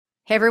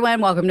Hey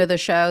everyone, welcome to the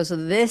show. So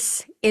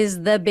this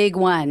is the big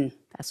one.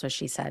 That's what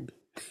she said.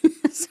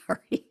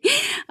 Sorry.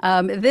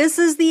 This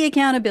is the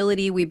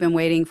accountability we've been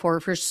waiting for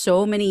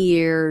so many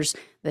years.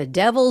 The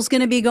devil's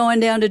going to be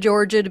going down to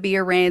Georgia to be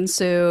arraigned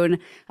soon.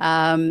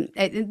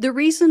 The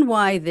reason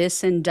why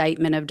this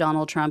indictment of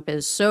Donald Trump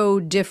is so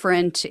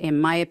different, in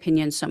my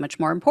opinion, so much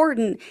more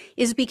important,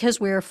 is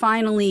because we're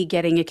finally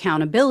getting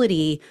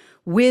accountability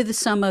with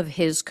some of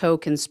his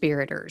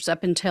co-conspirators.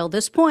 Up until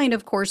this point,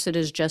 of course, it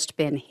has just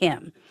been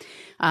him.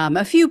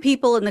 A few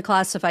people in the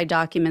classified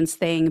documents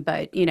thing,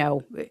 but,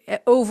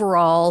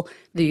 overall,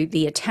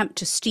 the attempt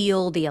to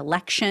steal the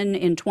election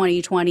in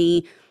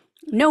 2020,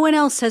 no one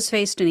else has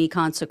faced any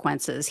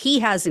consequences. He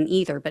hasn't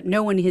either, but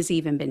no one has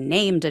even been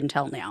named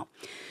until now.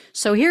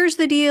 So here's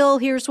the deal.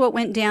 Here's what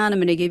went down. I'm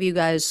going to give you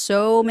guys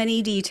so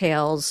many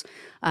details.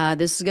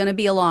 This is going to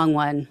be a long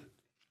one.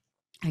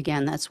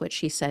 Again, that's what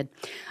she said.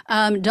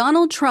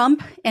 Donald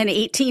Trump and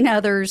 18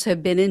 others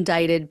have been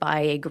indicted by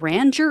a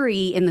grand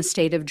jury in the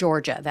state of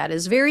Georgia. That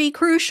is very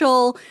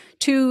crucial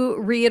to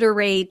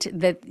reiterate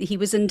that he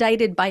was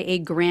indicted by a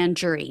grand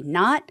jury,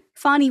 not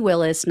Fonnie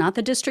Willis, not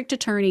the district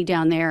attorney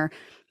down there,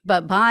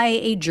 but by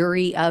a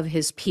jury of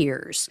his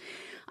peers.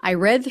 I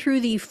read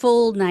through the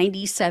full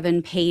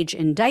 97-page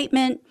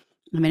indictment.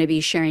 I'm going to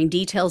be sharing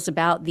details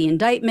about the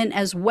indictment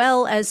as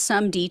well as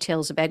some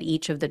details about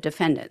each of the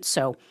defendants.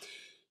 So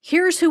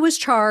here's who was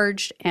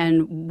charged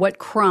and what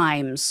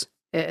crimes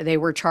they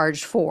were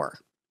charged for.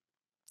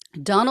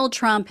 Donald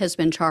Trump has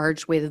been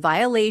charged with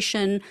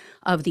violation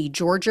of the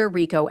Georgia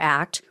RICO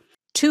Act,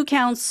 2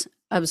 counts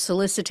of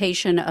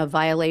solicitation of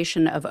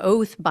violation of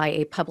oath by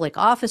a public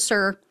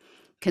officer,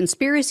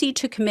 conspiracy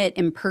to commit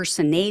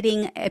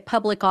impersonating a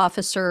public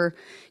officer,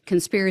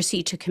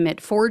 conspiracy to commit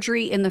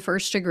forgery in the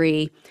first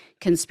degree,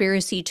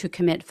 conspiracy to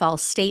commit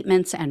false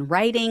statements and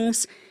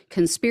writings,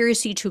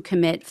 conspiracy to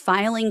commit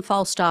filing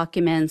false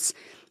documents,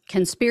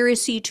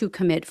 conspiracy to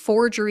commit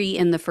forgery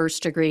in the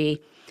first degree,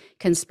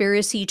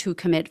 conspiracy to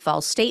commit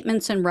false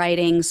statements and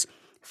writings,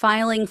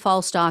 filing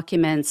false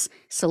documents,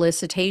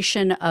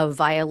 solicitation of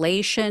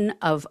violation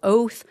of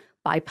oath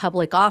by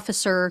public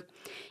officer,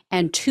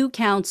 and 2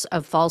 counts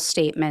of false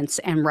statements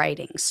and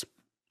writings.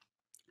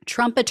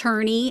 Trump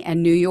attorney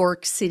and New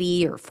York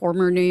City or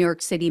former New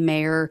York City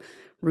Mayor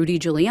Rudy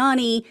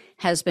Giuliani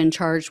has been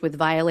charged with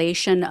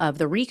violation of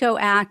the RICO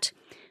Act,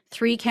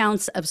 3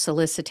 counts of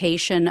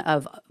solicitation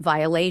of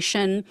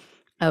violation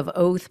of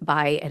oath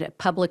by a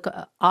public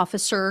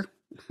officer.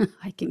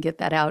 I can get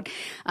that out.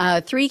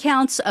 3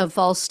 counts of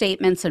false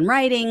statements and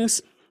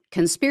writings,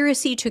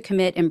 conspiracy to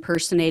commit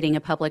impersonating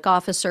a public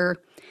officer,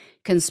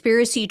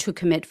 conspiracy to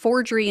commit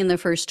forgery in the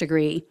first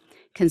degree,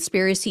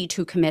 conspiracy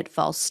to commit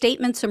false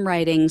statements and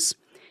writings,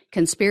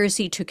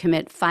 conspiracy to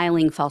commit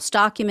filing false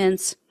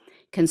documents,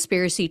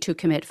 conspiracy to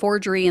commit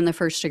forgery in the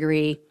first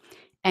degree,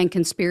 and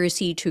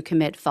conspiracy to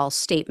commit false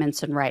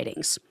statements and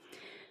writings.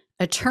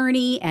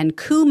 Attorney and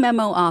coup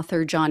memo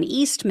author John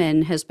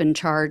Eastman has been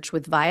charged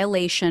with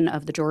violation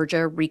of the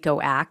Georgia RICO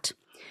Act,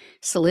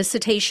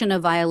 solicitation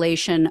of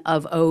violation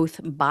of oath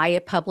by a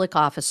public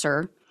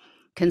officer,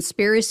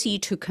 conspiracy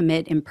to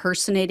commit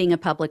impersonating a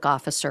public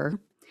officer,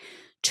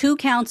 2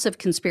 counts of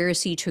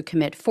conspiracy to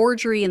commit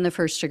forgery in the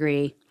first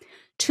degree,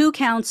 2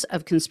 counts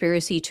of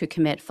conspiracy to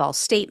commit false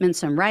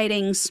statements and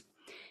writings,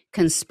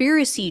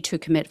 conspiracy to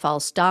commit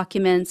false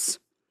documents,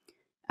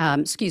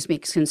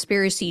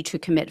 conspiracy to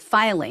commit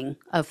filing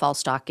of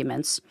false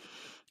documents,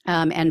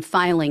 and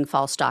filing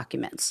false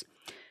documents.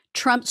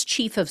 Trump's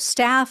chief of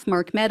staff,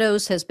 Mark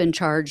Meadows, has been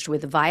charged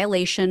with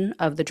violation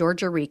of the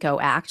Georgia RICO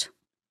Act,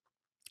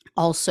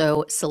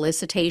 also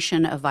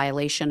solicitation of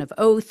violation of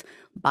oath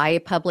by a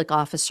public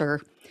officer.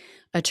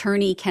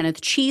 Attorney Kenneth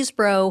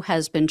Chesebro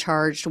has been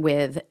charged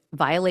with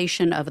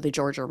violation of the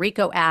Georgia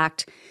RICO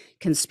Act,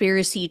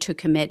 conspiracy to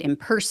commit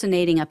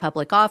impersonating a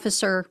public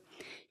officer,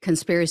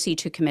 conspiracy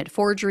to commit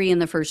forgery in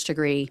the first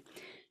degree,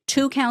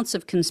 2 counts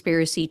of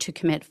conspiracy to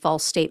commit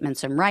false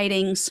statements and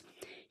writings,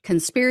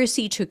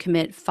 conspiracy to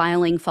commit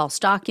filing false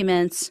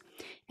documents,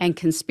 and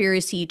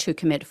conspiracy to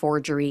commit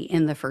forgery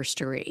in the first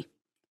degree.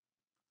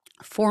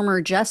 Former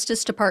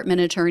Justice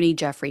Department Attorney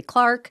Jeffrey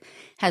Clark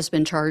has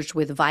been charged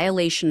with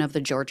violation of the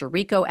Georgia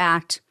RICO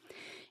Act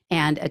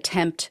and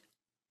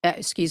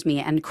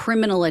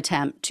criminal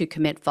attempt to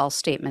commit false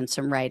statements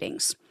and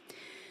writings.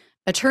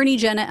 Attorney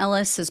Jenna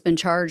Ellis has been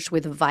charged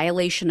with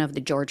violation of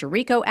the Georgia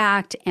RICO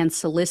Act and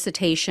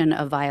solicitation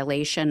of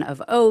violation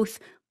of oath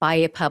by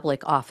a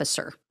public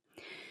officer.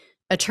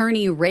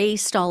 Attorney Ray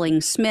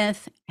Stalling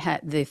Smith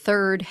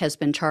III has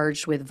been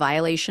charged with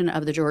violation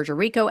of the Georgia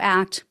RICO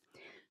Act,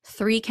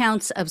 3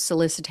 counts of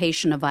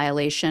solicitation of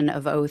violation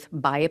of oath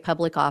by a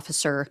public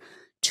officer,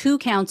 2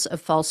 counts of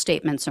false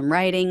statements and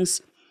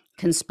writings,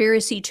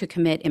 conspiracy to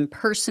commit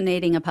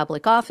impersonating a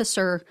public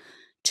officer,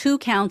 2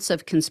 counts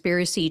of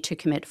conspiracy to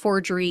commit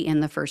forgery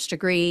in the first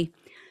degree,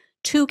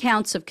 2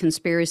 counts of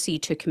conspiracy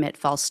to commit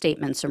false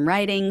statements and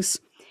writings,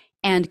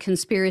 and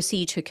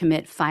conspiracy to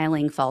commit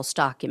filing false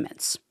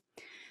documents.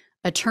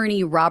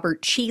 Attorney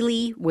Robert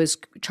Cheeley was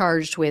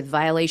charged with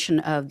violation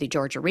of the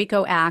Georgia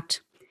RICO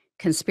Act,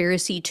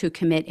 conspiracy to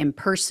commit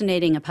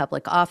impersonating a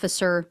public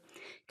officer,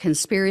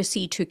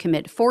 conspiracy to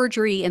commit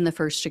forgery in the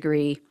first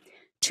degree,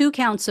 2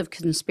 counts of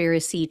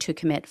conspiracy to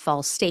commit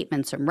false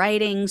statements and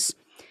writings,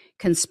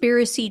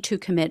 conspiracy to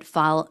commit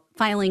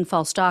filing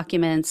false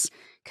documents,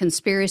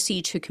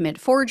 conspiracy to commit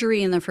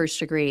forgery in the first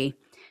degree,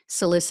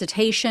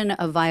 solicitation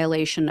of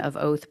violation of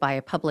oath by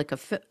a public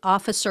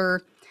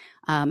officer,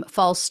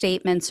 false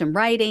statements and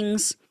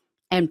writings,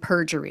 and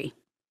perjury.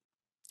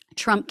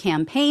 Trump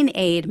campaign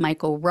aide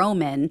Michael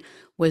Roman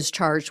was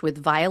charged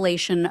with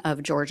violation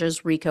of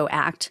Georgia's RICO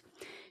Act,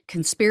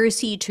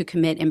 conspiracy to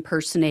commit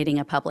impersonating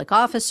a public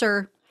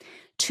officer,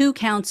 2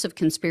 counts of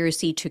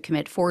conspiracy to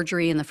commit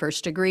forgery in the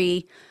first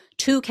degree,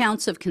 2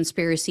 counts of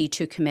conspiracy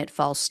to commit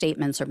false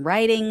statements and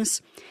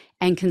writings,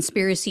 and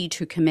conspiracy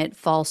to commit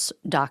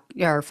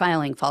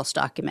filing false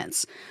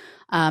documents.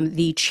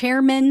 The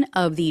chairman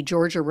of the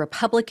Georgia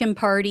Republican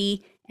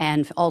Party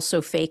and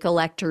also fake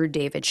elector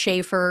David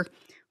Schaefer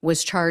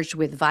was charged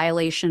with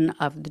violation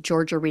of the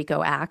Georgia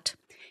RICO Act,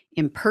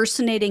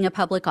 impersonating a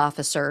public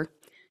officer,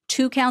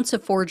 2 counts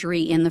of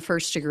forgery in the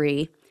first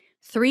degree,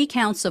 3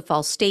 counts of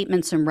false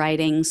statements and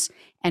writings,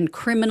 and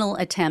criminal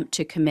attempt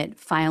to commit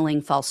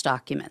filing false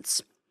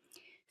documents.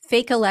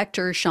 Fake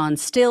elector Sean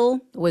Still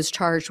was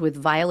charged with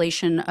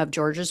violation of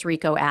Georgia's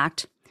RICO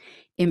Act,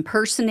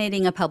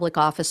 impersonating a public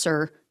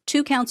officer,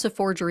 2 counts of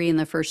forgery in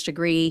the first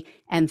degree,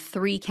 and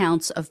 3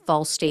 counts of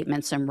false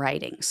statements and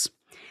writings.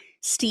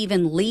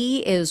 Stephen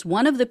Lee is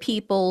one of the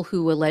people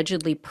who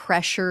allegedly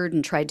pressured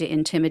and tried to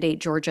intimidate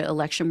Georgia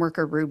election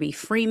worker Ruby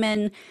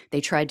Freeman.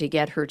 They tried to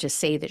get her to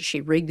say that she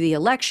rigged the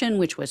election,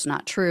 which was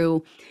not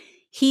true.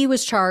 He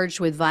was charged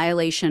with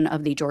violation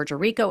of the Georgia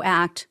RICO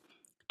Act,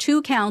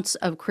 2 counts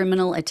of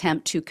criminal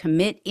attempt to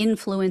commit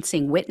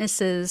influencing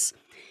witnesses,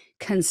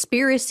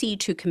 conspiracy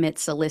to commit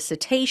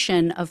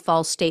solicitation of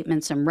false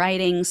statements and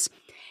writings,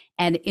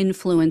 and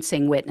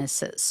influencing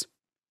witnesses.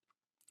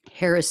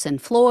 Harrison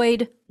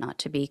Floyd, not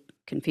to be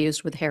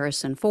confused with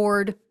Harrison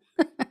Ford.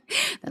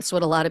 That's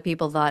what a lot of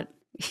people thought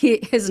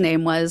his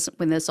name was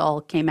when this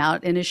all came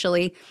out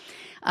initially.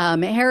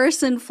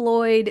 Harrison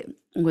Floyd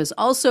was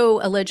also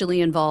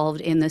allegedly involved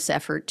in this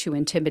effort to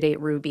intimidate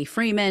Ruby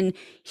Freeman.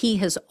 He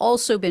has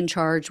also been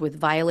charged with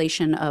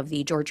violation of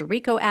the Georgia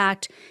RICO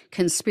Act,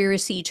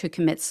 conspiracy to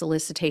commit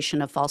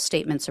solicitation of false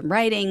statements and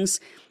writings,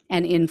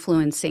 and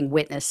influencing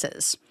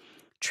witnesses.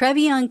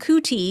 Trevion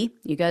Kuti,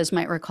 you guys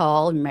might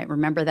recall, you might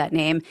remember that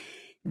name,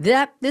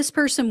 this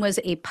person was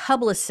a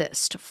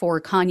publicist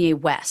for Kanye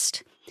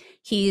West.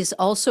 He's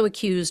also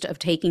accused of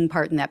taking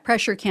part in that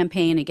pressure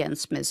campaign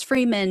against Ms.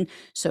 Freeman,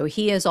 so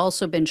he has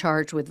also been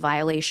charged with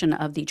violation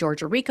of the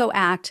Georgia RICO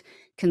Act,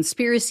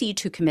 conspiracy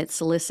to commit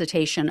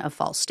solicitation of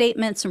false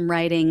statements and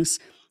writings,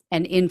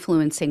 and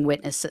influencing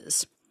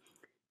witnesses.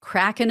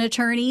 Kraken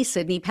attorney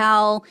Sidney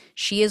Powell,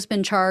 she has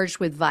been charged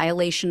with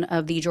violation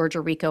of the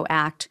Georgia RICO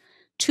Act,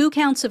 2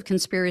 counts of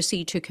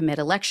conspiracy to commit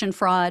election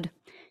fraud,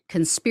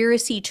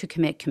 conspiracy to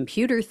commit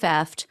computer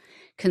theft,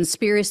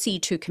 conspiracy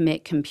to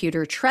commit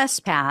computer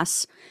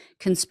trespass,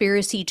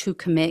 conspiracy to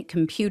commit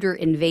computer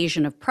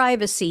invasion of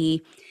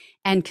privacy,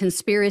 and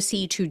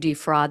conspiracy to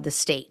defraud the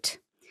state.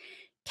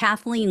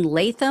 Kathleen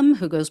Latham,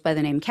 who goes by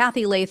the name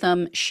Kathy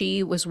Latham,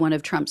 she was one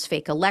of Trump's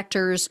fake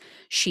electors.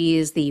 She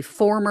is the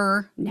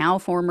now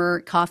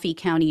former Coffee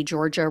County,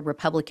 Georgia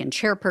Republican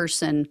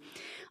chairperson.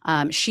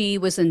 She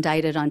was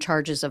indicted on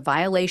charges of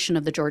violation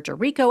of the Georgia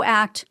RICO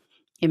Act,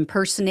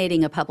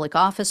 impersonating a public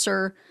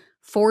officer,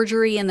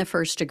 forgery in the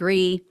first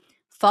degree,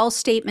 false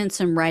statements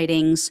and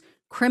writings,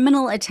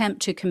 criminal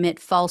attempt to commit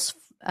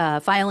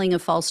filing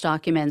of false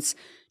documents,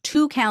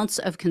 2 counts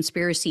of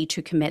conspiracy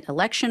to commit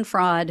election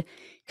fraud,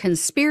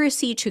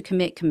 conspiracy to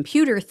commit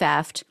computer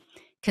theft,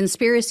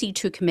 conspiracy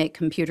to commit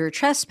computer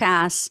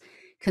trespass,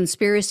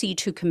 conspiracy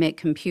to commit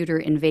computer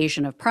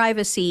invasion of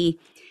privacy,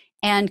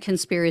 and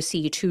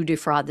conspiracy to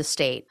defraud the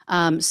state.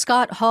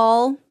 Scott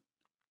Hall,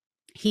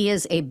 he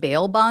is a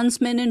bail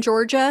bondsman in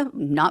Georgia,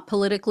 not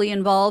politically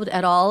involved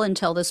at all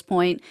until this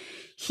point.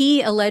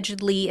 He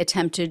allegedly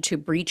attempted to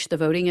breach the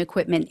voting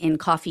equipment in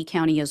Coffee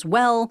County as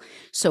well.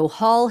 So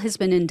Hall has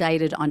been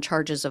indicted on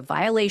charges of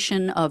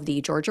violation of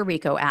the Georgia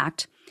RICO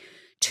Act,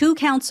 2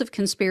 counts of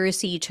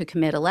conspiracy to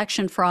commit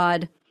election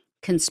fraud,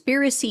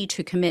 conspiracy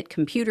to commit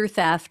computer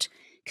theft,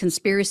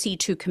 conspiracy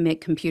to commit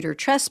computer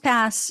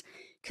trespass,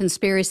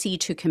 conspiracy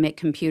to commit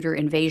computer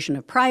invasion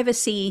of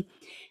privacy,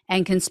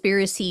 and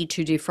conspiracy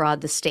to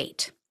defraud the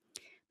state.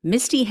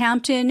 Misty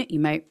Hampton, you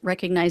might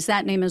recognize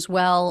that name as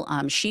well.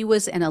 She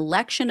was an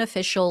election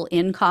official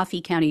in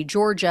Coffee County,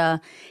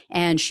 Georgia,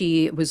 and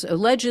she was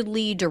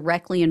allegedly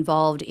directly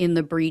involved in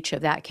the breach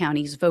of that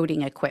county's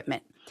voting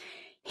equipment.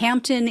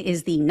 Hampton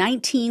is the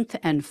 19th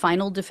and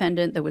final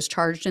defendant that was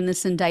charged in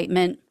this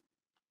indictment.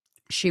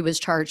 She was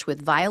charged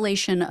with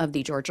violation of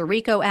the Georgia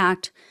RICO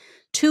Act,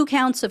 2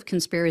 counts of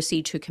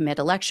conspiracy to commit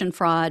election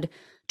fraud,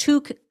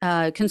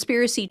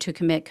 conspiracy to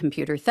commit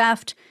computer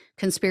theft,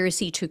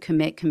 conspiracy to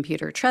commit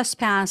computer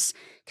trespass,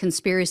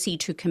 conspiracy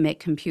to commit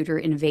computer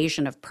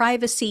invasion of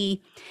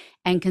privacy,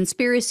 and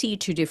conspiracy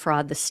to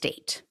defraud the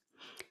state.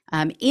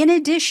 In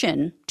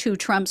addition to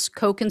Trump's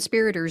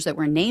co-conspirators that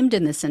were named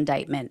in this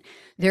indictment,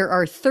 there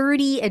are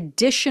 30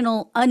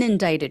 additional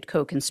unindicted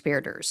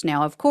co-conspirators.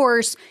 Now, of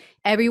course,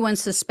 everyone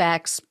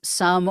suspects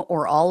some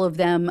or all of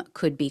them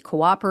could be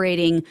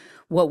cooperating.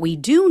 What we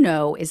do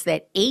know is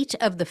that 8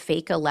 of the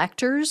fake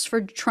electors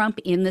for Trump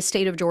in the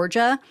state of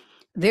Georgia,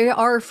 they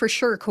are for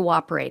sure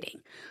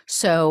cooperating.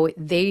 So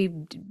they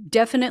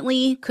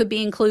definitely could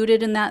be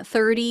included in that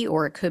 30,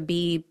 or it could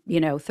be,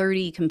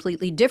 30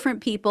 completely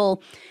different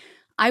people.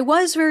 I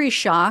was very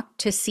shocked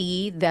to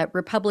see that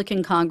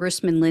Republican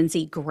Congressman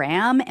Lindsey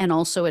Graham and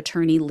also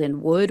attorney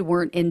Lynn Wood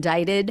weren't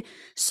indicted.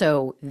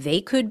 So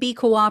they could be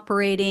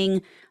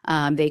cooperating.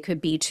 They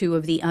could be 2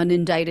 of the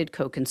unindicted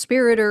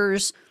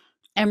co-conspirators.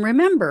 And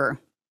remember,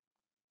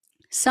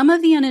 some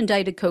of the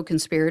unindicted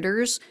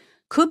co-conspirators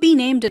could be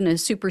named in a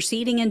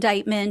superseding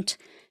indictment.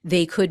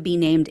 They could be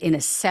named in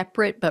a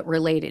separate but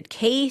related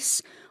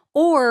case,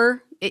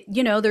 or,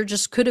 there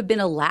just could have been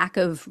a lack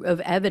of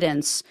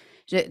evidence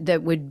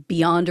that would,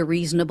 beyond a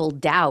reasonable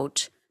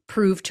doubt,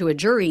 prove to a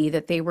jury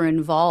that they were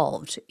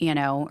involved,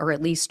 or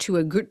at least to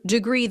a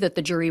degree that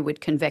the jury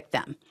would convict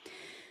them.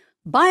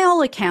 By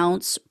all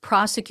accounts,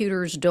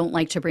 prosecutors don't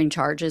like to bring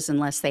charges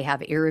unless they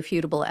have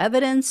irrefutable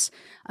evidence.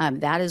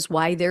 That is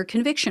why their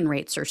conviction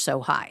rates are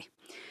so high.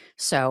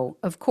 So,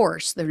 of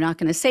course, they're not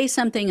going to say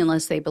something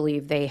unless they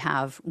believe they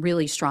have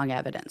really strong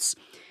evidence.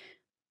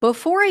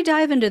 Before I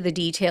dive into the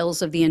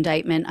details of the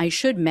indictment, I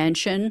should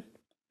mention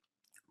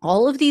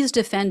all of these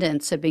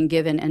defendants have been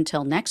given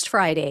until next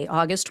Friday,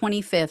 August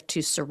 25th,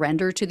 to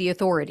surrender to the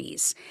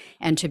authorities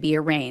and to be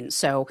arraigned.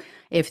 So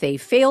if they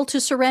fail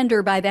to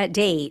surrender by that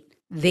date,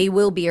 they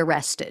will be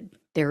arrested.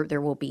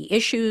 There will be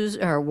issues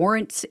or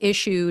warrants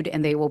issued,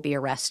 and they will be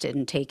arrested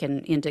and taken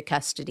into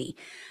custody.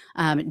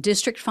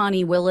 District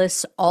Fani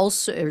Willis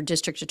also, or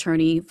District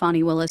Attorney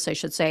Fani Willis, I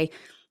should say,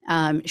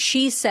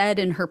 she said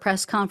in her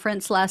press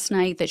conference last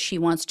night that she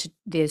wants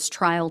this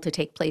trial to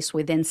take place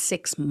within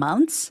 6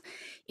 months.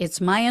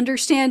 It's my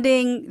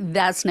understanding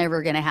that's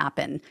never going to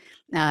happen,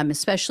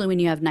 especially when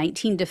you have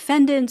 19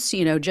 defendants.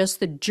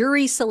 Just the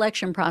jury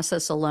selection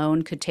process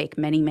alone could take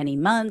many, many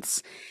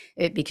months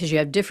because you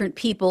have different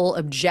people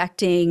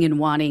objecting and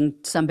wanting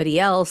somebody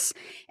else.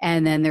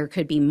 And then there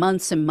could be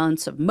months and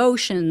months of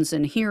motions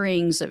and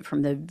hearings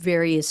from the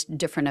various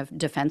different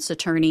defense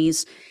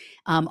attorneys.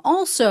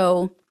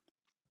 Also,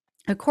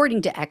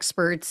 according to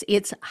experts,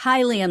 it's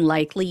highly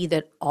unlikely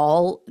that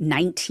all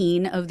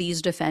 19 of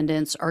these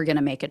defendants are going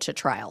to make it to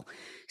trial.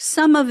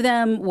 Some of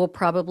them will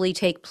probably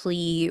take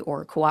plea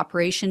or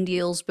cooperation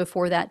deals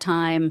before that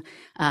time.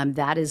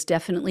 That is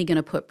definitely going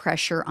to put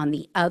pressure on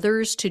the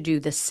others to do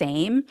the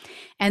same.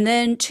 And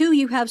then, 2,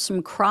 you have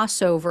some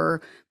crossover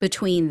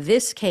between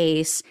this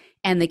case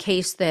and the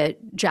case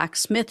that Jack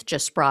Smith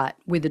just brought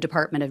with the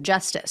Department of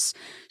Justice.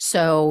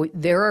 So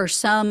there are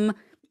some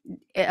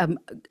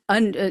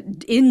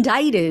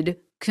indicted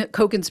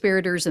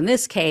co-conspirators in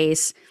this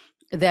case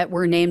that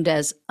were named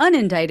as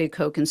unindicted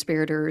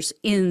co-conspirators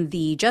in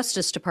the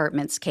Justice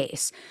Department's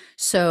case.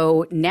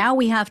 So now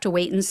we have to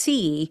wait and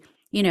see,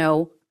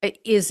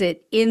 is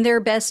it in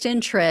their best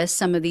interest,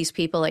 some of these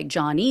people like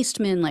John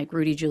Eastman, like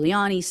Rudy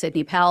Giuliani,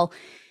 Sidney Powell,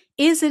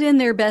 is it in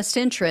their best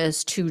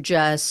interest to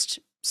just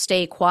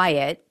stay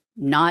quiet,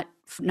 not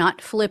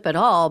flip at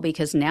all,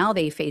 because now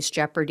they face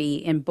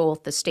jeopardy in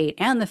both the state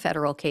and the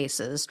federal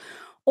cases?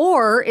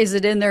 Or is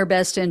it in their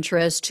best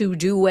interest to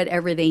do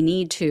whatever they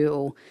need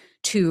to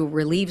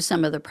relieve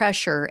some of the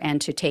pressure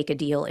and to take a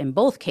deal in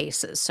both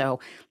cases?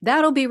 So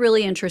that'll be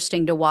really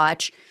interesting to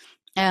watch.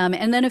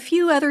 And then a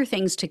few other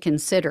things to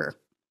consider.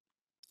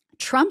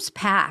 Trump's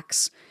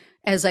PACs,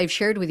 as I've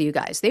shared with you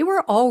guys, they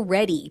were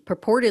already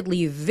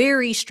purportedly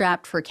very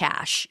strapped for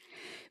cash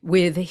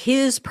with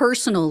his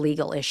personal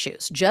legal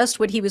issues,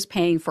 just what he was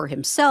paying for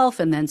himself,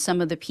 and then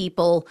some of the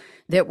people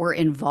that were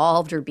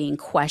involved or being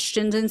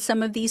questioned in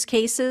some of these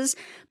cases.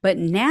 But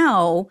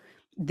now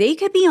they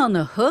could be on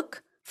the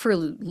hook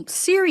for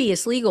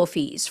serious legal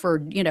fees,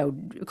 for,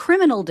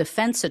 criminal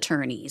defense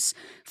attorneys,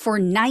 for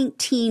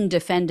 19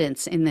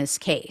 defendants in this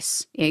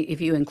case,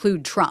 if you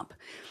include Trump.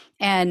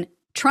 And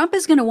Trump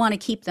is going to want to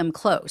keep them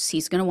close.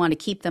 He's going to want to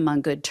keep them on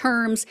good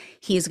terms.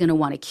 He's going to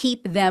want to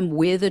keep them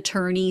with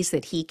attorneys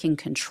that he can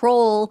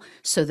control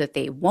so that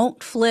they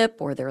won't flip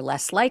or they're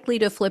less likely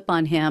to flip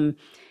on him.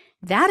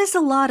 That is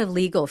a lot of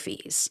legal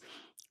fees.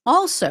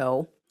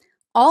 Also,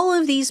 all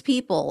of these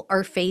people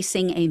are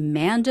facing a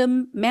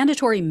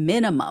mandatory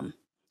minimum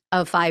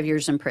of 5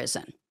 years in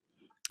prison.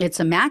 It's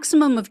a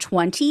maximum of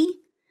 20,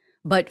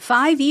 but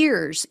 5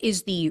 years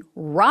is the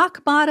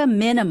rock bottom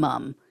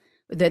minimum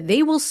that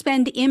they will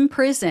spend in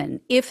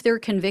prison if they're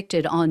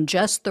convicted on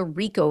just the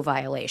RICO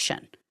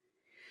violation.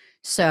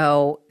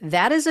 So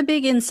that is a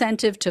big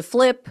incentive to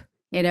flip,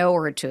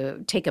 or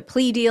to take a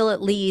plea deal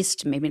at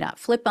least, maybe not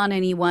flip on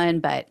anyone,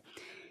 but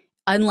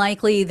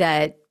unlikely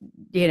that,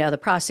 the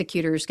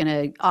prosecutor is going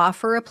to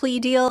offer a plea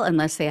deal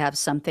unless they have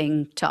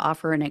something to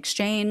offer in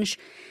exchange.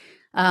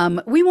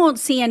 We won't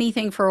see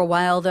anything for a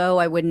while, though.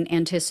 I wouldn't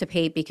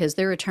anticipate because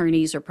their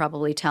attorneys are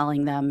probably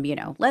telling them,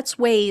 let's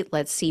wait,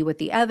 let's see what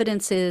the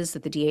evidence is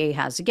that the DA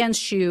has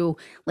against you,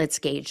 let's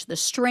gauge the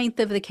strength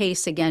of the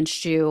case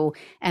against you,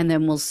 and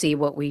then we'll see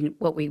what we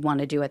want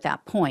to do at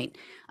that point.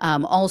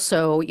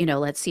 Also,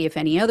 let's see if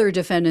any other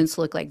defendants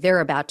look like they're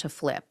about to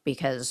flip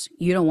because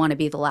you don't want to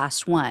be the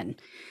last one.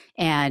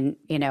 And,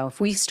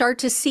 if we start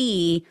to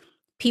see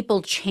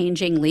people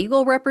changing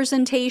legal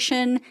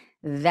representation,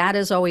 that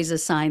is always a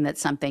sign that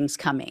something's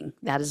coming.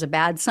 That is a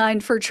bad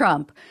sign for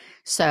Trump.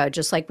 So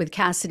just like with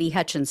Cassidy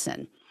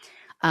Hutchinson.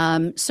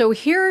 So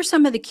here are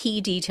some of the key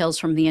details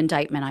from the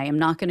indictment. I am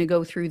not going to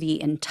go through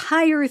the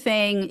entire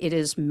thing. It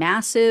is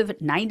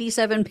massive,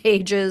 97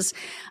 pages,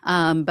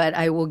 but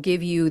I will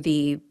give you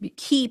the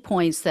key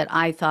points that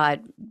I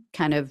thought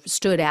kind of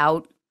stood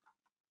out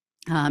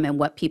and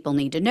what people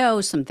need to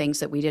know, some things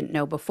that we didn't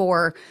know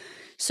before.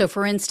 So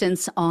for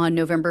instance, on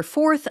November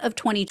 4th of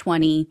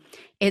 2020,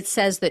 it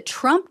says that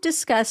Trump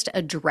discussed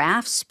a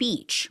draft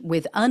speech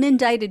with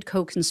unindicted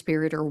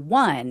co-conspirator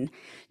 1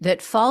 that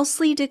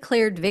falsely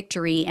declared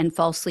victory and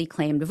falsely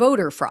claimed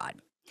voter fraud.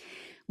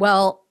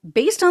 Well,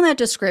 based on that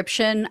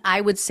description,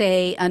 I would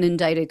say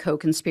unindicted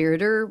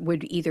co-conspirator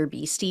would either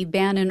be Steve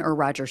Bannon or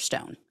Roger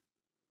Stone.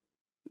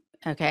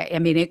 Okay. I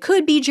mean, it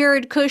could be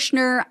Jared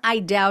Kushner. I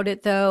doubt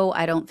it, though.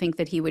 I don't think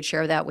that he would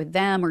share that with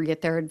them or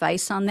get their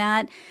advice on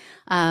that.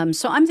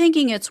 So I'm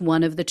thinking it's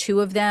one of the two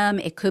of them.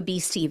 It could be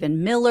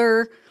Stephen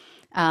Miller.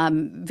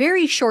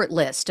 Very short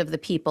list of the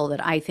people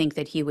that I think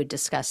that he would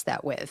discuss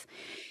that with.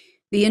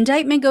 The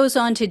indictment goes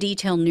on to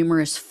detail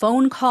numerous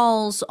phone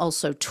calls,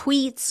 also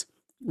tweets,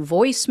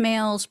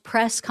 voicemails,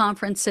 press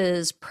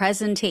conferences,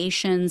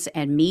 presentations,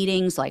 and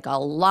meetings, like a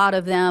lot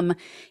of them,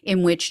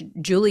 in which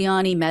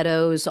Giuliani,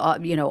 Meadows,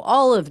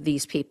 all of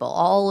these people,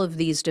 all of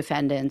these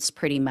defendants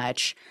pretty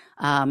much,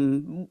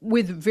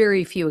 with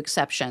very few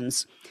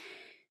exceptions,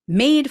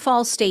 made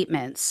false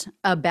statements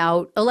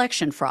about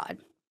election fraud.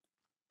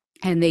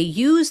 And they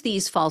use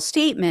these false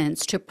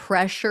statements to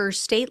pressure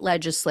state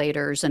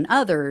legislators and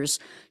others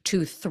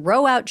to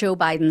throw out Joe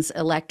Biden's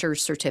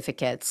electors'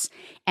 certificates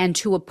and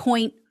to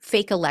appoint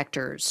fake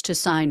electors to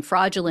sign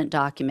fraudulent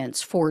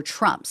documents for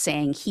Trump,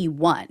 saying he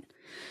won.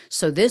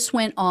 So this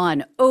went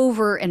on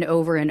over and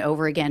over and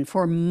over again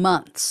for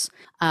months.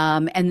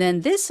 And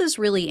then this is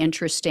really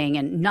interesting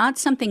and not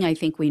something I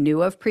think we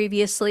knew of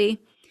previously.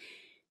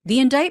 The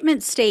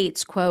indictment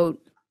states, quote,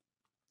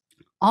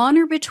 on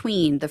or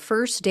between the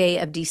first day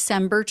of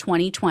December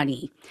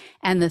 2020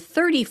 and the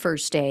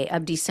 31st day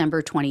of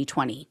December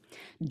 2020,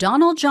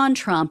 Donald John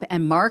Trump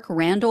and Mark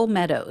Randall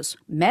Meadows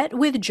met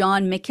with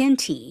John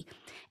McEntee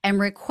and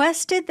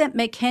requested that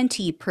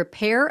McEntee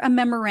prepare a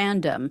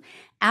memorandum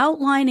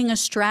outlining a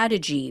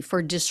strategy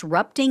for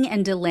disrupting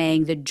and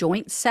delaying the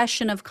joint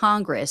session of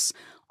Congress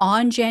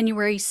on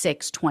January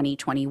 6,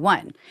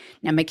 2021.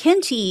 Now,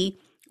 McEntee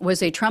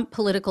was a Trump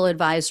political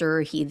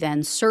advisor. He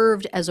then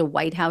served as a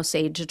White House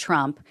aide to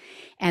Trump.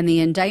 And the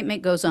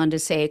indictment goes on to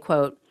say,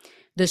 quote,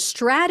 the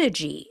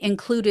strategy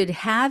included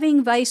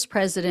having Vice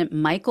President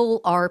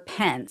Michael R.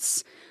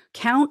 Pence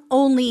count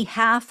only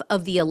half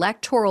of the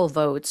electoral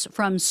votes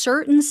from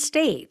certain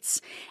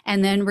states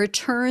and then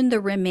return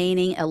the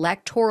remaining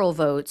electoral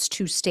votes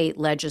to state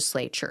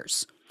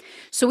legislatures.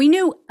 So we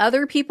knew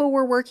other people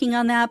were working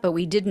on that, but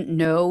we didn't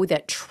know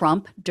that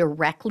Trump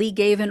directly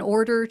gave an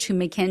order to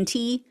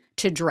McEntee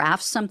to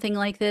draft something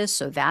like this.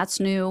 So that's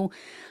new.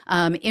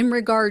 In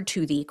regard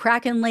to the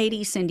Kraken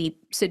lady,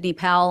 Sidney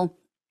Powell,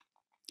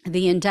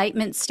 the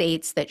indictment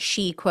states that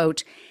she,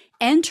 quote,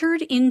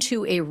 entered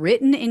into a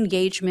written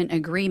engagement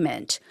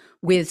agreement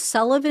with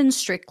Sullivan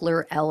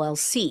Strickler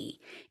LLC,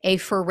 a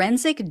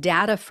forensic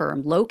data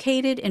firm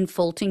located in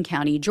Fulton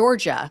County,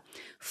 Georgia,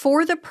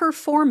 for the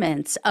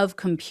performance of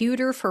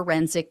computer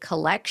forensic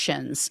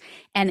collections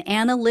and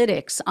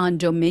analytics on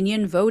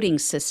Dominion voting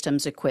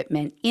systems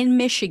equipment in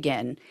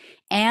Michigan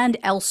and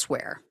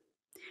elsewhere.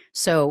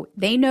 So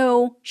they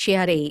know she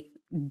had a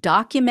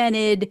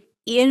documented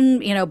in,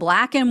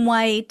 black and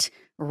white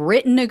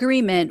written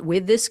agreement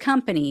with this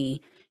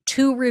company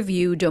to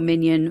review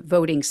Dominion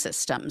voting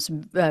systems,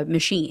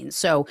 machines.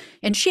 So,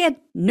 and she had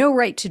no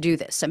right to do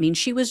this. I mean,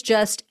 she was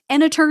just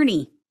an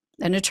attorney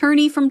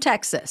from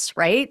Texas,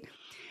 right?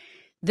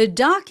 The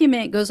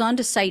document goes on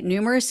to cite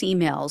numerous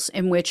emails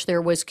in which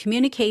there was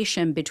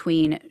communication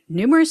between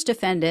numerous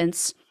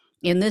defendants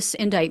in this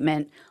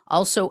indictment,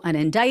 also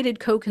unindicted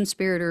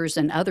co-conspirators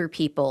and other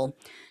people,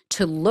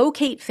 to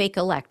locate fake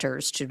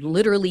electors, to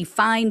literally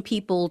find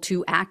people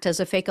to act as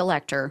a fake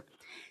elector,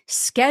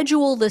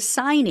 schedule the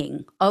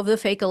signing of the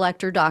fake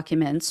elector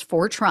documents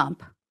for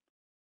Trump,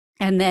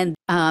 and then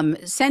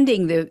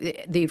sending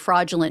the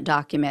fraudulent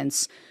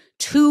documents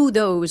to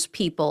those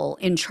people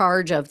in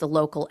charge of the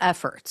local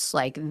efforts,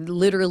 like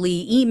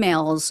literally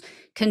emails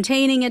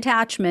containing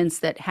attachments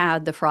that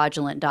had the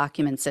fraudulent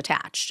documents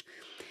attached.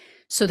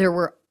 So there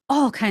were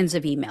all kinds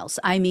of emails.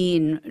 I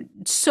mean,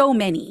 so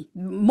many,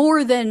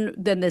 more than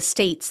the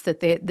states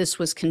that this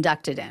was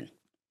conducted in,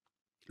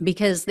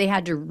 because they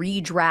had to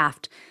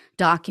redraft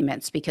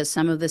documents because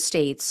some of the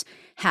states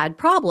had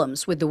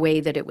problems with the way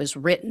that it was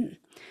written,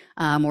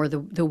 or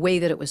the way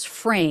that it was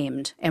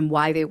framed and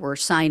why they were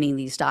signing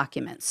these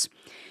documents.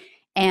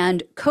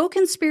 And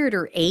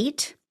co-conspirator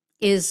 8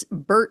 is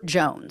Burt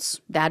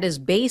Jones. That is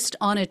based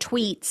on a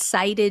tweet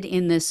cited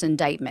in this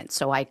indictment.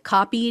 So I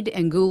copied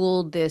and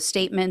Googled the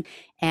statement,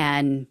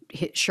 and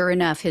sure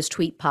enough, his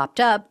tweet popped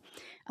up.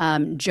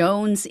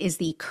 Jones is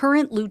the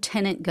current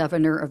lieutenant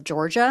governor of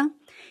Georgia.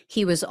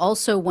 He was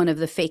also one of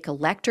the fake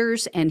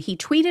electors, and he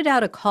tweeted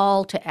out a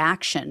call to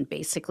action,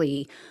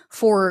 basically,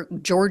 for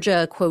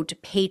Georgia, quote,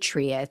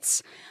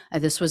 patriots.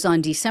 This was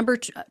on December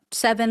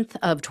 7th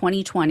of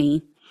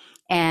 2020.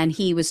 And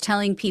he was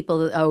telling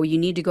people, oh, you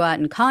need to go out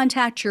and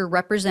contact your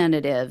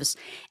representatives,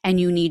 and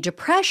you need to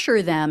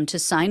pressure them to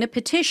sign a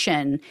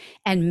petition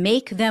and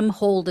make them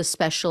hold a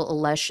special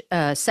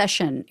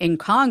session in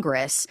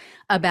Congress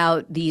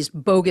about these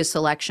bogus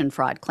election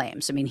fraud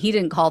claims. I mean, he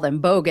didn't call them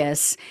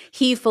bogus.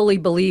 He fully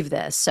believed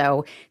this.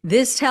 So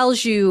this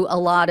tells you a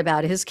lot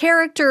about his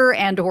character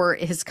and or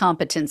his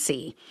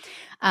competency.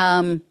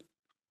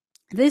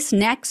 This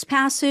next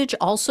passage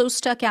also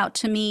stuck out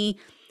to me.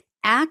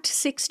 Act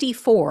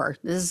 64,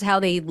 this is how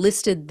they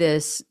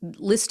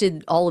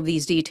listed all of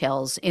these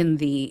details in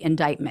the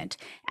indictment.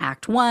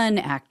 Act 1,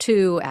 Act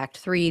 2, Act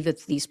 3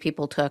 that these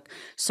people took.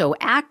 So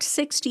Act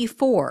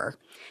 64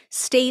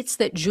 states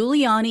that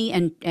Giuliani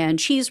and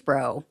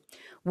Chesebro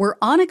were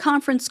on a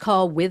conference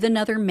call with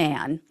another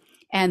man,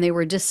 and they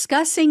were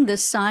discussing the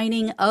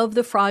signing of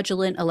the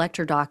fraudulent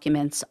elector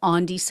documents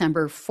on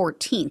December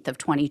 14th of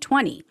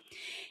 2020.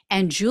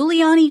 And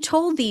Giuliani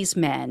told these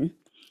men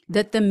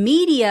that the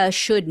media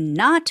should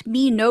not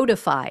be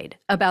notified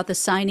about the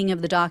signing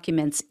of the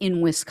documents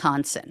in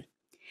Wisconsin.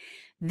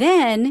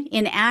 Then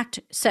in Act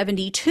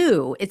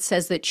 72, it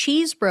says that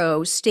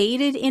Chesebro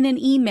stated in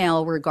an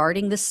email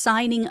regarding the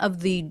signing of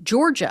the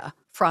Georgia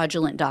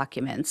fraudulent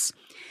documents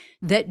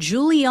that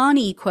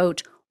Giuliani,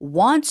 quote,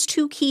 wants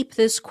to keep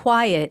this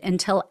quiet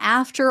until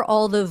after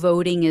all the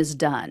voting is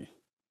done.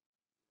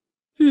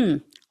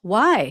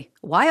 Why?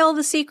 Why all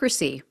the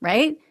secrecy,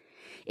 right?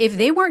 If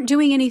they weren't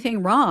doing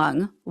anything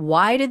wrong,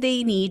 why did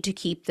they need to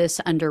keep this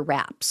under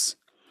wraps?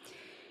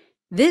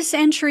 This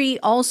entry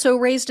also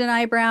raised an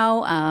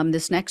eyebrow.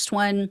 This next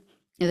one,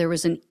 there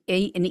was an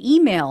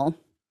email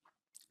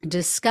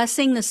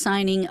discussing the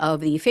signing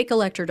of the fake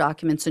elector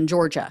documents in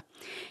Georgia.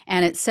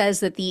 And it says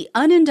that the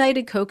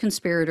unindicted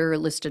co-conspirator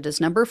listed as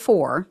number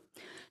 4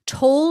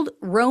 told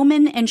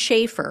Roman and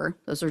Schaefer,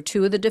 those are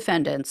two of the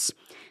defendants,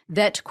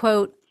 that,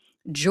 quote,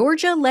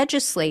 Georgia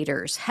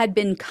legislators had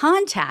been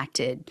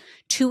contacted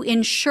to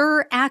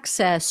ensure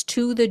access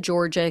to the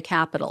Georgia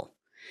Capitol.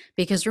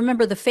 Because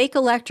remember, the fake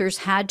electors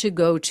had to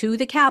go to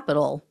the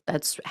Capitol.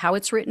 That's how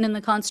it's written in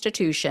the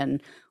Constitution,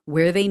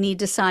 where they need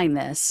to sign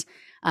this,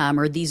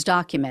 or these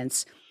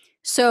documents.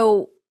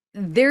 So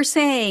they're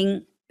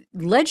saying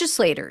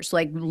legislators,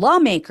 like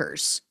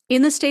lawmakers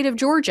in the state of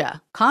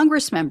Georgia,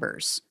 Congress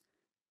members,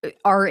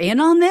 are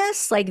in on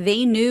this. Like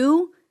they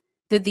knew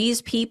that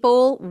these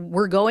people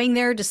were going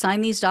there to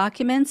sign these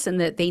documents and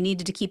that they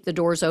needed to keep the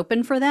doors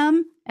open for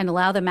them and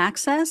allow them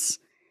access.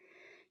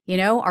 You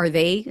know, are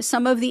they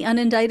some of the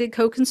unindicted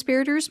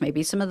co-conspirators?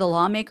 Maybe some of the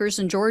lawmakers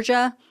in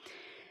Georgia?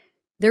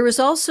 There was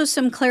also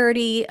some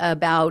clarity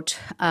about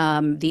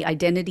the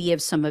identity of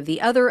some of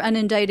the other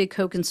unindicted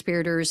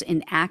co-conspirators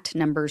in Act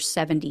number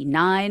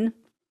 79.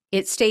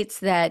 It states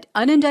that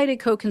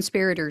unindicted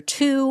co-conspirator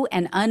 2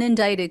 and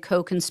unindicted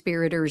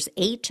co-conspirators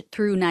 8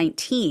 through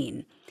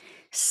 19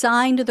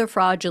 signed the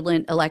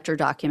fraudulent elector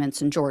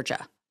documents in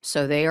Georgia.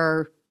 So they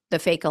are the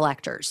fake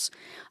electors.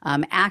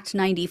 Act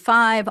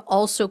 95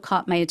 also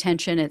caught my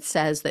attention. It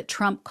says that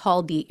Trump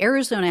called the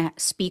Arizona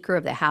Speaker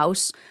of the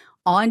House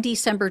on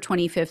December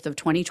 25th of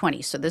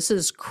 2020. So this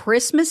is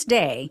Christmas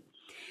Day.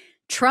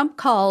 Trump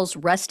calls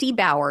Rusty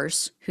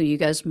Bowers, who you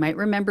guys might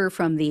remember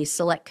from the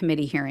Select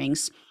Committee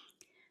hearings.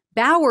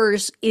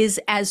 Bowers is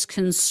as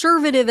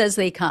conservative as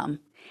they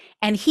come.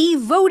 And he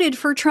voted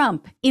for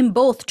Trump in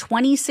both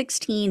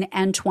 2016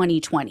 and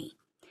 2020.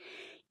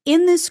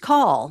 In this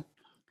call,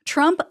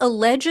 Trump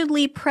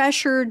allegedly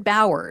pressured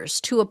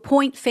Bowers to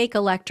appoint fake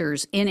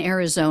electors in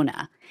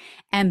Arizona.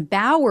 And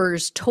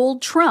Bowers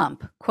told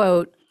Trump,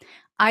 quote,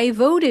 I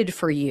voted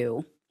for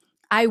you.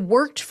 I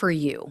worked for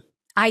you.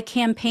 I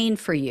campaigned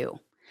for you.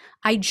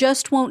 I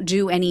just won't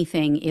do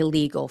anything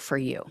illegal for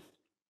you.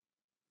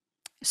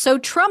 So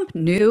Trump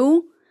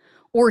knew,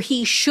 or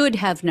he should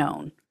have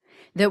known,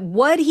 that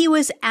what he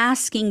was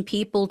asking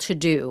people to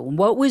do,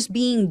 what was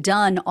being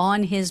done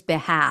on his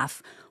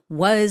behalf,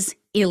 was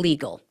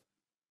illegal.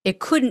 It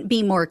couldn't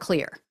be more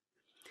clear.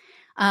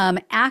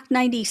 Act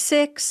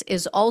 96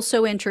 is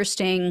also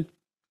interesting.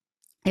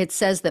 It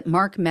says that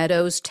Mark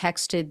Meadows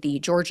texted the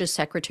Georgia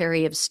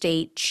Secretary of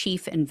State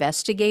chief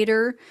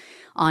investigator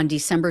on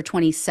December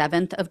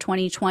 27th of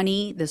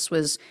 2020. This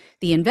was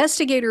the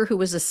investigator who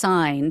was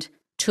assigned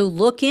to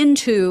look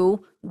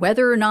into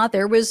whether or not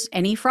there was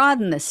any fraud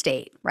in the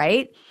state,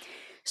 right?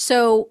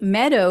 So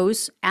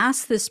Meadows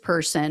asked this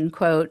person,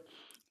 quote,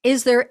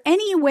 Is there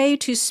any way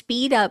to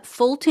speed up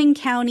Fulton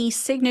County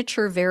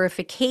signature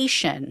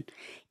verification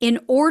in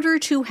order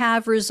to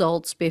have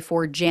results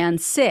before Jan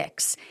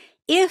 6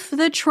 if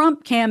the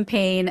Trump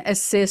campaign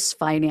assists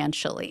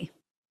financially?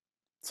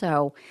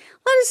 So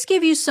let us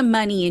give you some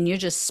money and you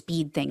just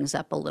speed things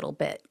up a little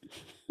bit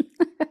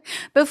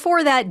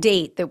before that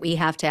date that we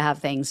have to have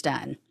things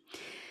done.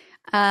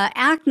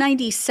 Act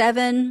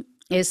 97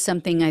 is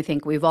something I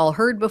think we've all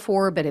heard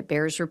before, but it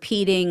bears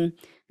repeating.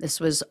 This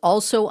was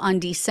also on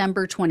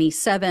December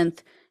 27th.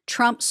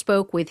 Trump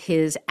spoke with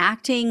his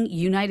acting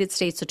United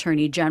States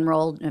Attorney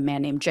General, a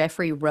man named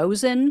Jeffrey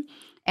Rosen,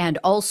 and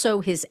also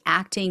his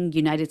acting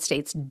United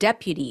States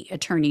Deputy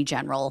Attorney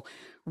General,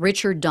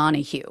 Richard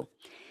Donahue.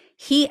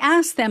 He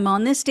asked them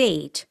on this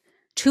date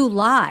to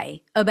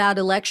lie about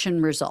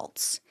election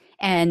results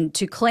and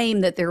to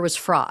claim that there was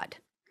fraud.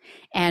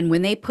 And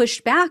when they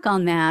pushed back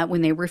on that,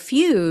 when they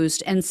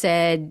refused and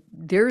said,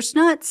 there's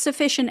not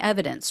sufficient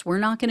evidence, we're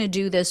not going to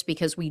do this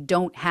because we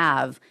don't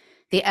have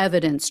the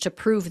evidence to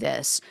prove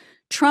this,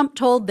 Trump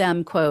told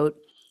them, quote,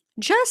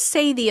 just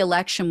say the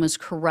election was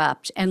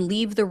corrupt and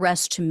leave the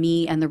rest to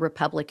me and the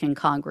Republican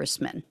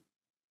congressman.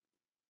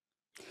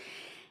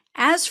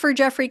 As for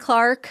Jeffrey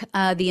Clark,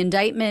 the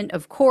indictment,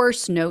 of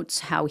course, notes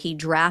how he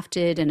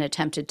drafted and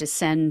attempted to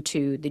send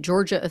to the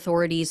Georgia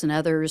authorities and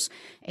others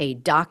a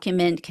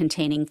document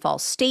containing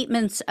false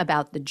statements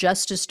about the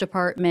Justice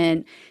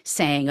Department,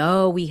 saying,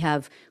 oh, we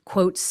have,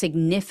 quote,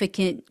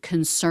 significant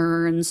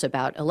concerns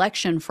about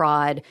election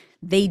fraud.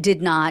 They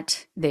did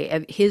not.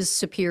 His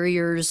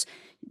superiors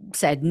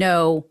said,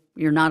 no,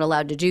 you're not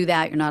allowed to do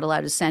that. You're not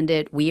allowed to send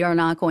it. We are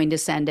not going to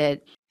send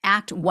it.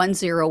 Act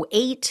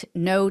 108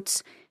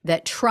 notes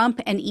that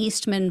Trump and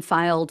Eastman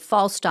filed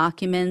false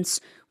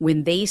documents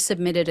when they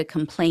submitted a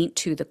complaint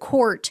to the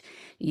court.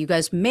 You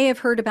guys may have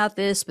heard about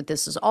this, but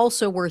this is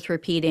also worth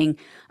repeating.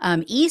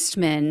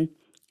 Eastman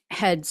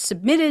had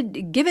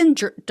given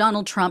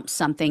Donald Trump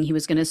something. He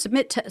was going to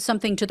submit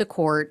something to the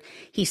court.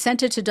 He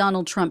sent it to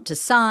Donald Trump to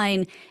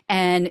sign,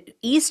 and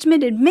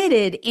Eastman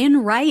admitted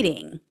in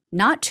writing,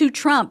 not to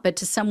Trump, but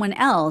to someone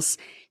else,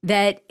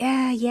 that,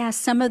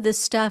 some of the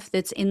stuff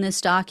that's in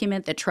this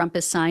document that Trump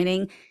is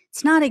signing,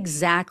 it's not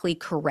exactly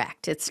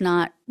correct. It's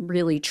not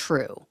really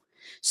true.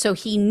 So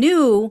he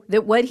knew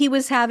that what he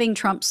was having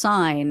Trump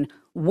sign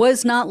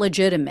was not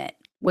legitimate,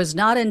 was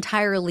not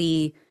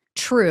entirely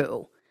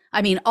true.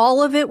 I mean,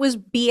 all of it was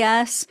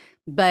BS,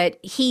 but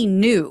he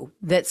knew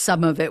that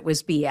some of it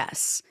was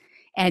BS.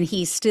 And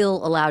he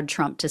still allowed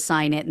Trump to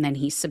sign it, and then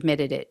he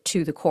submitted it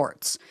to the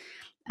courts.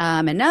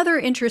 Another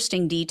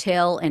interesting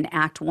detail in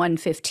Act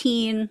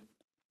 115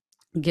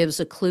 gives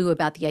a clue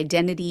about the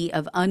identity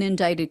of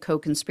unindicted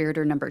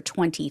co-conspirator number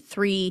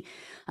 23.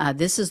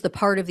 This is the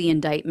part of the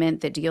indictment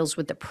that deals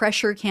with the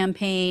pressure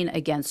campaign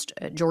against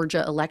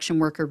Georgia election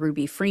worker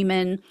Ruby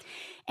Freeman.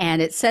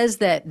 And it says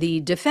that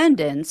the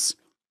defendants,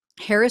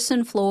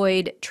 Harrison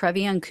Floyd,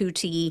 Trevion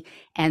Kuti,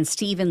 and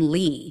Stephen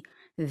Lee,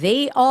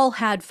 they all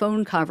had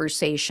phone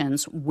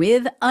conversations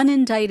with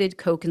unindicted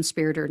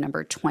co-conspirator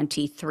number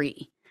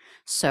 23.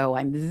 So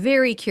I'm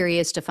very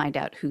curious to find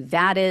out who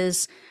that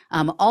is.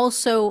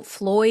 Also,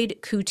 Floyd,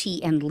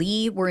 Kuti, and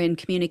Lee were in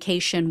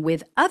communication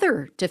with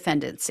other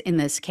defendants in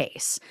this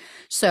case.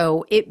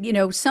 So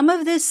some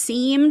of this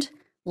seemed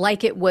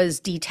like it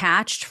was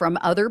detached from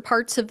other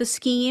parts of the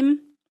scheme.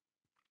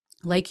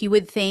 Like you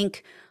would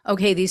think,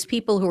 okay, these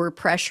people who were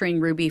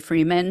pressuring Ruby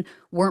Freeman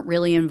weren't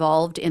really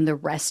involved in the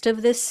rest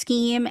of this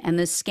scheme and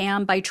this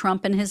scam by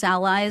Trump and his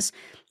allies.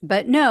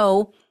 But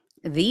no,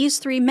 these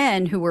three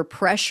men who were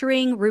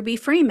pressuring Ruby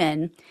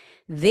Freeman,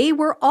 they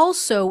were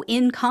also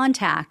in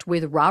contact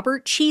with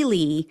Robert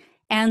Cheeley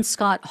and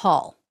Scott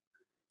Hall.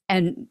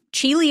 And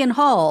Cheeley and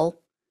Hall,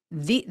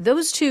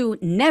 those two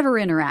never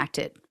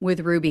interacted with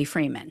Ruby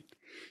Freeman.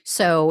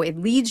 So it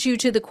leads you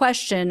to the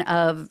question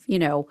of,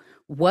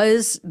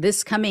 was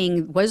this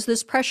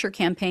pressure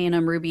campaign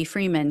on Ruby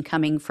Freeman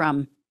coming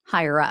from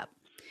higher up?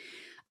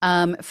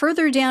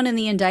 Further down in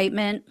the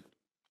indictment,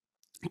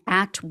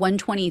 Act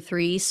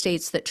 123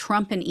 states that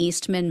Trump and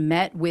Eastman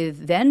met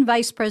with then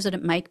Vice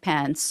President Mike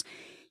Pence,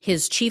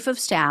 his chief of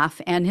staff,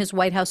 and his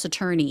White House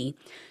attorney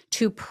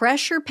to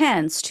pressure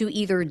Pence to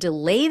either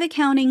delay the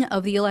counting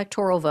of the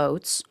electoral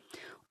votes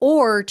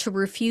or to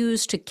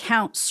refuse to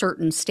count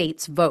certain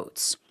states'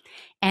 votes.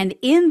 And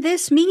in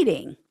this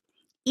meeting,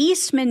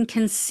 Eastman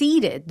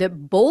conceded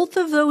that both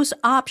of those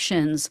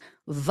options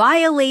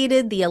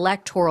violated the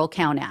Electoral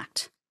Count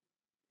Act.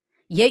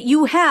 Yet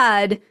you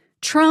had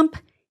Trump,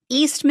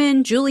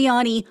 Eastman,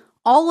 Giuliani,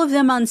 all of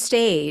them on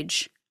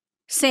stage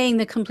saying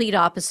the complete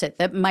opposite,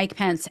 that Mike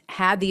Pence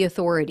had the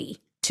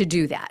authority to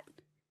do that.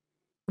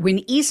 When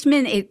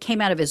Eastman, it came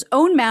out of his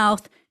own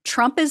mouth,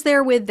 Trump is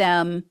there with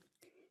them,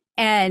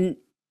 and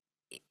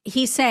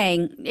he's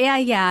saying,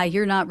 yeah,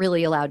 you're not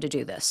really allowed to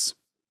do this,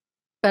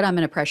 but I'm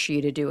going to pressure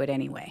you to do it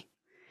anyway.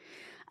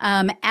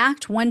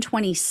 Act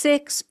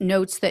 126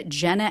 notes that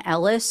Jenna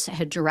Ellis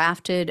had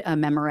drafted a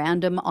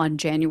memorandum on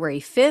January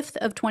 5th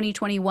of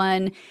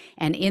 2021,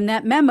 and in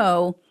that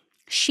memo,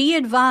 She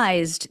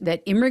advised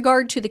that in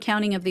regard to the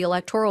counting of the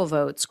electoral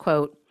votes,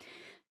 quote,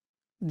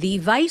 the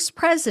vice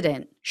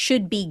president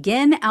should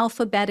begin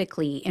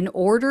alphabetically in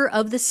order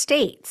of the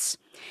states,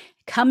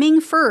 coming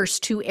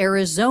first to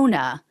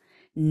Arizona,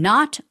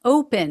 not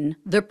open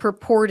the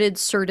purported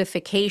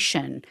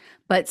certification,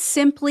 but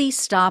simply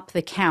stop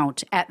the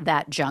count at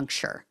that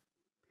juncture.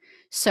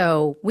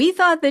 So we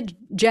thought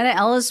that Jenna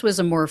Ellis was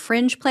a more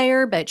fringe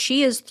player, but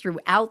she is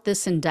throughout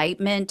this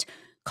indictment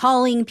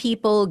calling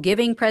people,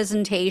 giving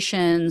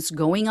presentations,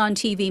 going on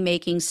TV,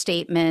 making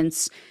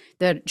statements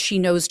that she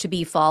knows to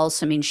be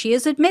false. I mean, she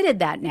has admitted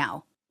that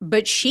now,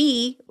 but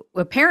she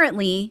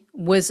apparently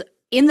was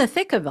in the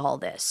thick of all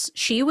this.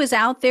 She was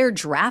out there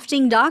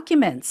drafting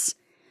documents,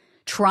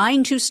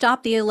 trying to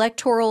stop the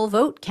electoral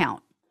vote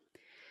count.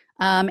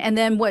 And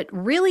then what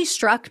really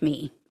struck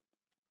me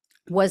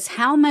was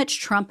how much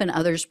Trump and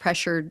others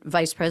pressured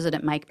Vice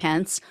President Mike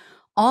Pence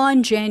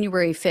on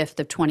January 5th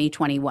of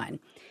 2021.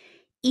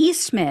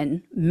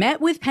 Eastman met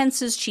with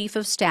Pence's chief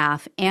of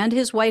staff and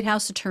his White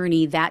House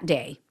attorney that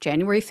day,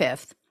 January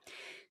 5th.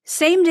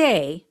 Same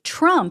day,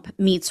 Trump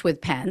meets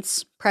with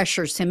Pence,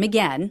 pressures him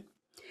again.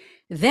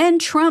 Then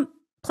Trump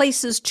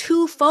places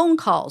 2 phone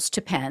calls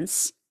to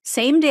Pence,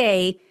 same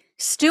day,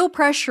 still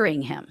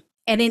pressuring him.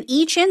 And in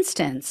each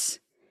instance,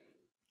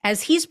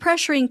 as he's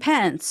pressuring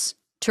Pence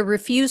to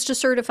refuse to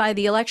certify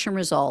the election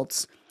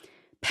results,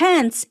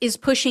 Pence is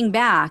pushing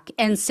back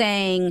and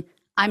saying,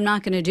 I'm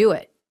not going to do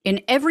it. In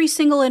every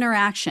single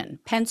interaction,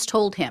 Pence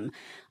told him,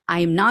 I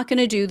am not going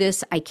to do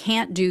this. I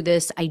can't do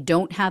this. I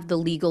don't have the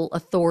legal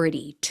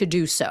authority to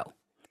do so.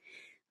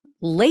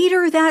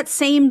 Later that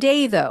same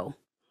day, though,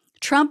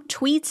 Trump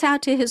tweets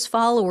out to his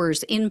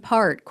followers in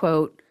part,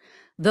 quote,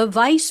 the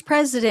vice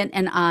president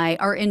and I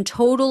are in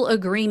total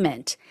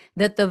agreement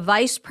that the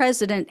vice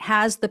president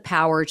has the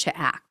power to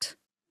act.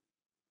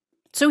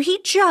 So he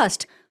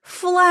just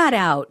flat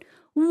out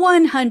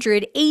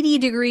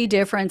 180-degree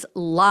difference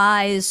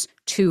lies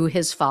to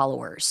his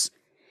followers,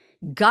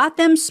 got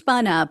them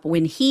spun up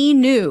when he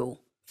knew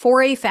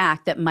for a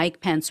fact that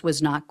Mike Pence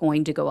was not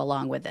going to go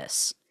along with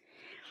this.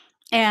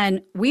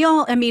 And we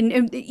all, I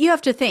mean, you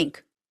have to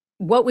think,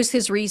 what was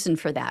his reason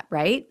for that,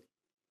 right?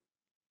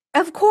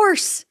 Of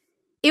course,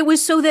 it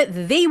was so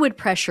that they would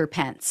pressure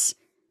Pence.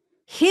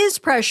 His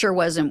pressure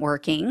wasn't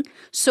working,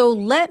 so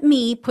let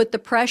me put the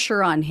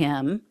pressure on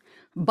him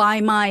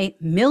by my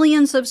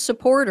millions of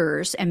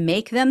supporters and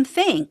make them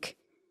think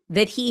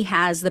that he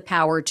has the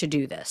power to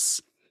do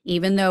this,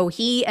 even though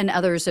he and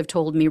others have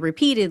told me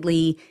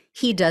repeatedly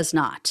he does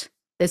not.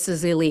 This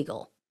is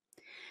illegal.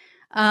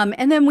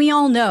 And then we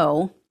all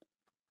know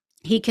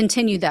he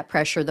continued that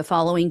pressure the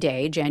following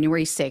day,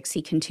 January 6th.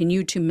 He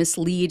continued to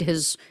mislead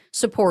his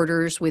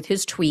supporters with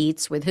his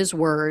tweets, with his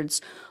words.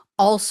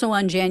 Also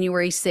on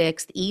January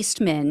 6th,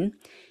 Eastman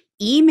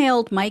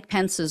emailed Mike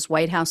Pence's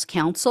White House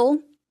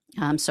counsel,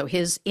 so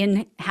his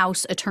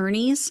in-house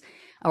attorneys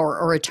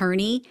or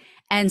attorney,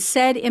 and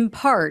said in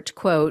part,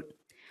 quote,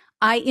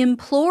 I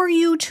implore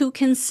you to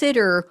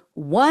consider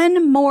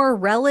one more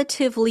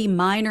relatively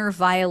minor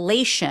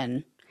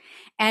violation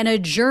and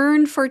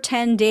adjourn for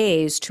 10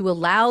 days to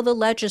allow the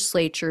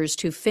legislatures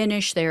to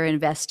finish their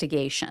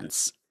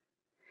investigations.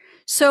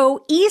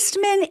 So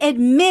Eastman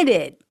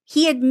admitted,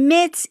 he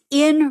admits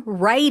in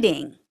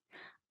writing,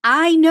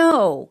 I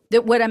know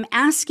that what I'm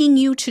asking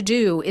you to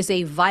do is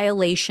a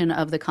violation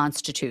of the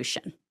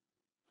Constitution.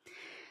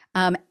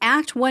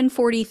 Act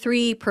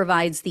 143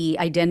 provides the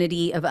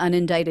identity of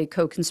unindicted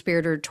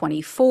co-conspirator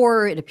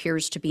 24. It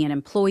appears to be an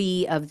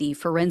employee of the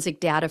forensic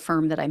data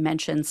firm that I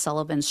mentioned,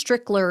 Sullivan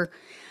Strickler.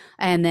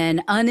 And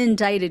then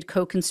unindicted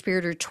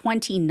co-conspirator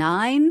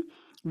 29,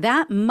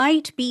 that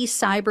might be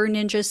Cyber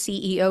Ninja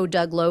CEO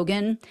Doug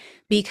Logan,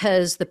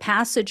 because the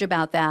passage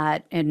about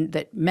that and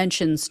that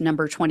mentions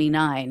number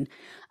 29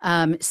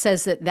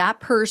 says that that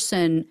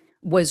person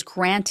was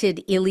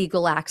granted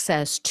illegal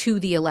access to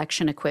the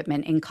election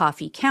equipment in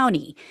Coffee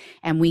County.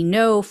 And we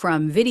know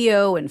from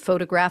video and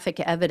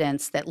photographic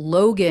evidence that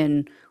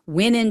Logan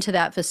went into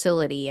that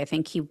facility. I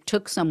think he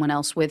took someone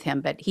else with him,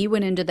 but he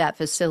went into that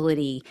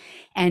facility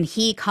and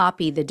he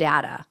copied the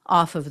data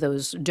off of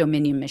those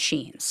Dominion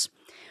machines.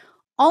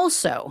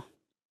 Also,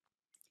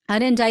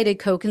 unindicted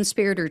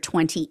co-conspirator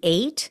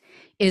 28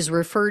 is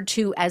referred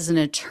to as an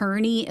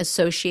attorney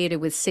associated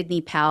with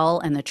Sidney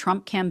Powell and the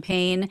Trump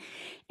campaign.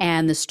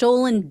 And the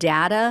stolen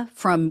data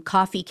from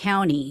Coffee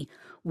County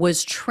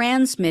was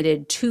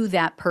transmitted to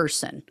that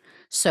person.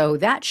 So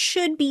that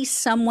should be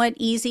somewhat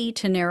easy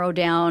to narrow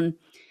down.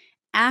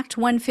 Act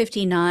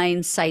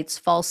 159 cites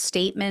false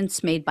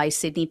statements made by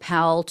Sidney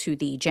Powell to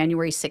the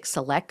January 6th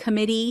Select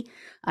Committee.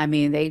 I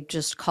mean, they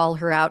just call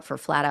her out for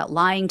flat out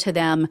lying to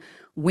them.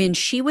 When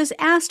she was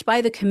asked by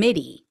the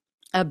committee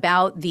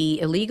about the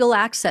illegal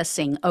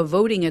accessing of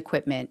voting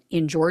equipment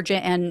in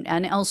Georgia and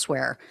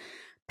elsewhere,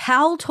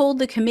 Powell told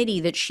the committee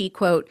that she,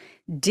 quote,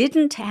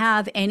 didn't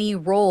have any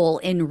role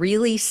in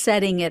really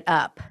setting it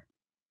up.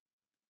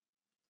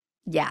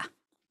 Yeah,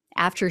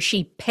 after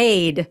she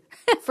paid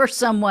for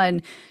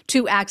someone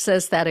to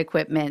access that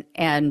equipment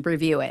and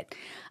review it.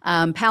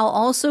 Powell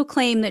also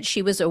claimed that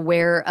she was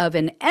aware of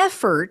an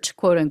effort,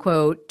 quote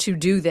unquote, to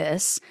do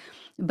this,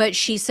 but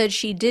she said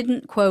she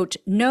didn't, quote,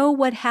 know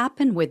what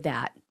happened with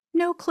that.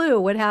 No clue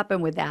what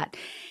happened with that.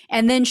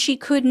 And then she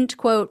couldn't,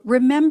 quote,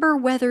 remember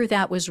whether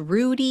that was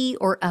Rudy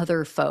or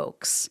other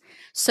folks.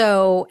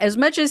 So, as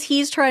much as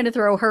he's trying to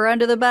throw her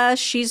under the bus,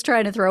 she's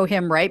trying to throw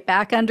him right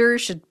back under.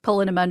 She's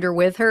pulling him under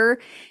with her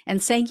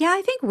and saying, yeah,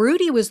 I think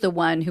Rudy was the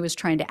one who was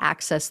trying to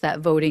access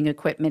that voting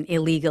equipment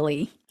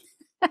illegally.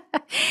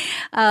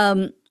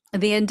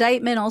 The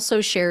indictment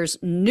also shares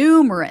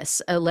numerous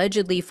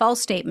allegedly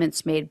false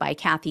statements made by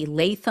Kathy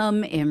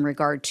Latham in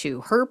regard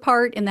to her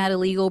part in that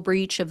illegal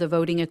breach of the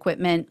voting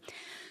equipment.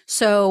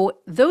 So,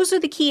 those are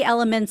the key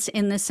elements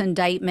in this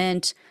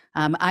indictment.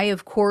 I,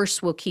 of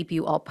course, will keep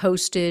you all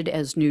posted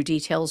as new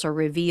details are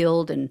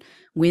revealed and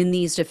when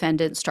these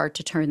defendants start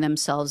to turn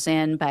themselves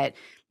in. But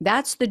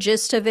that's the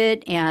gist of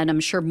it, and I'm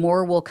sure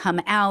more will come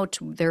out.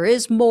 There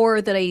is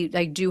more that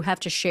I do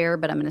have to share,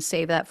 but I'm going to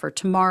save that for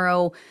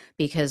tomorrow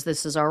because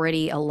this is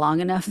already a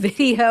long enough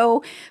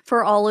video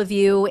for all of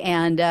you.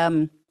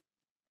 And,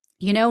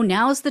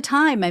 now's the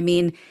time. I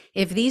mean,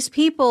 if these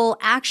people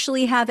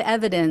actually have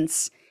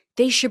evidence,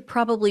 they should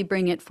probably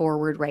bring it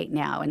forward right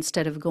now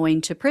instead of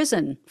going to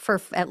prison for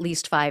at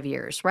least 5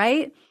 years,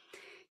 right?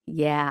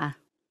 Yeah.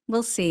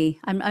 We'll see.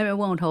 I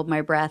won't hold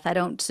my breath. I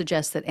don't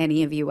suggest that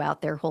any of you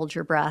out there hold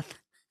your breath.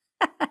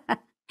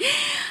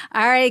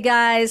 All right,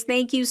 guys.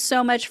 Thank you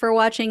so much for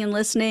watching and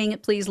listening.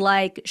 Please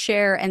like,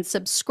 share, and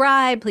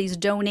subscribe. Please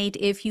donate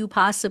if you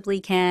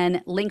possibly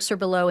can. Links are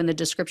below in the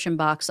description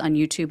box on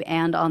YouTube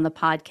and on the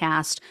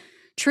podcast.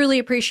 Truly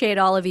appreciate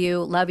all of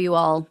you. Love you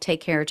all.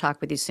 Take care.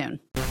 Talk with you soon.